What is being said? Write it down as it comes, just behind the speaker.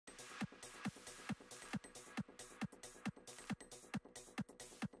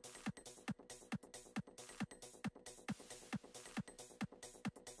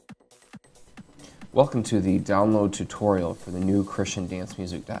Welcome to the download tutorial for the new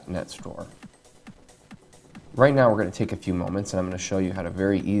ChristianDanceMusic.net store. Right now we're going to take a few moments and I'm going to show you how to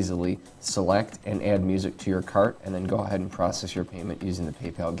very easily select and add music to your cart and then go ahead and process your payment using the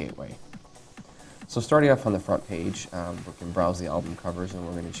PayPal gateway. So starting off on the front page, we can browse the album covers and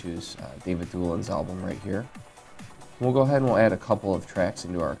we're going to choose David Doolan's album right here. We'll go ahead and we'll add a couple of tracks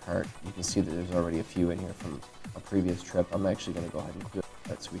into our cart. You can see that there's already a few in here from a previous trip. I'm actually going to go ahead and clear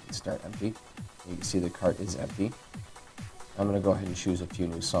that so we can start empty. You can see the cart is empty. I'm going to go ahead and choose a few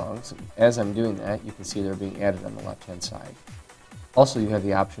new songs. As I'm doing that, you can see they're being added on the left-hand side. Also, you have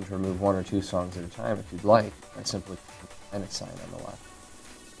the option to remove one or two songs at a time if you'd like, by simply clicking the minus sign on the left.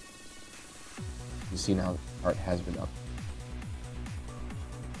 You see now the cart has been up.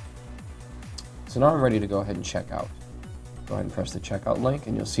 So now I'm ready to go ahead and check out. Go ahead and press the checkout link,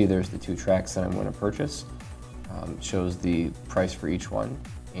 and you'll see there's the two tracks that I'm going to purchase. It shows the price for each one,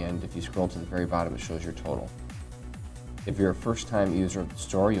 and if you scroll to the very bottom, it shows your total. If you're a first-time user of the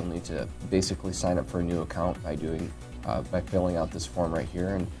store, you'll need to basically sign up for a new account by filling out this form right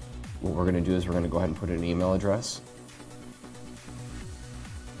here. And what we're going to do is we're going to go ahead and put in an email address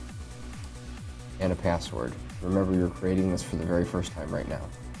and a password. Remember, you're creating this for the very first time right now.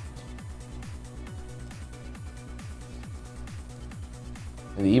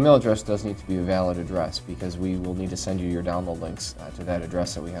 And the email address does need to be a valid address because we will need to send you your download links to that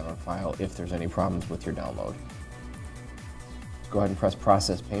address that we have on file if there's any problems with your download. Go ahead and press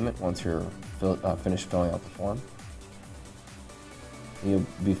process payment once you're finished filling out the form. And you'll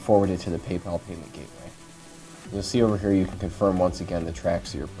be forwarded to the PayPal payment gateway. You'll see over here you can confirm once again the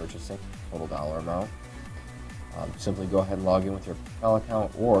tracks that you're purchasing, total dollar amount. Simply go ahead and log in with your PayPal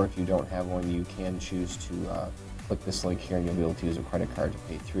account, or if you don't have one, you can choose to click this link here and you'll be able to use a credit card to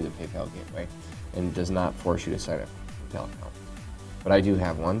pay through the PayPal gateway, and it does not force you to sign up for a PayPal account. But I do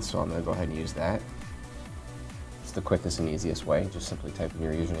have one, so I'm going to go ahead and use that. It's the quickest and easiest way. Just simply type in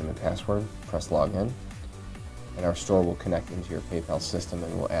your username and password, press login, and our store will connect into your PayPal system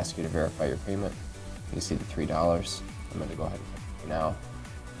and will ask you to verify your payment. You can see the $3. I'm going to go ahead and pay now.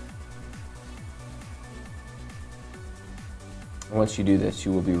 And once you do this,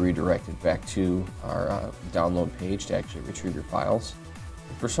 you will be redirected back to our download page to actually retrieve your files.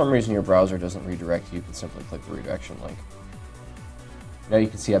 If for some reason your browser doesn't redirect you can simply click the redirection link. Now you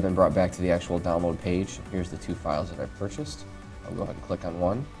can see I've been brought back to the actual download page. Here's the two files that I've purchased. I'll go ahead and click on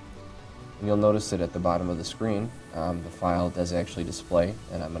one. And you'll notice that at the bottom of the screen, the file does actually display,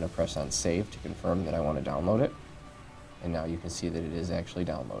 and I'm going to press on save to confirm that I want to download it. And now you can see that it is actually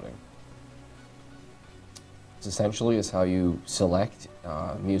downloading. This essentially is how you select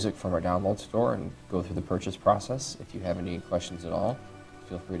music from our download store and go through the purchase process. If you have any questions at all,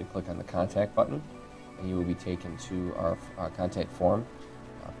 feel free to click on the contact button and you will be taken to our contact form.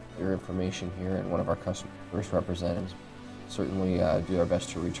 Your information here, and one of our customer service representatives certainly do our best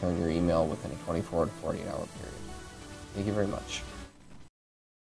to return your email within a 24 to 48 hour period. Thank you very much.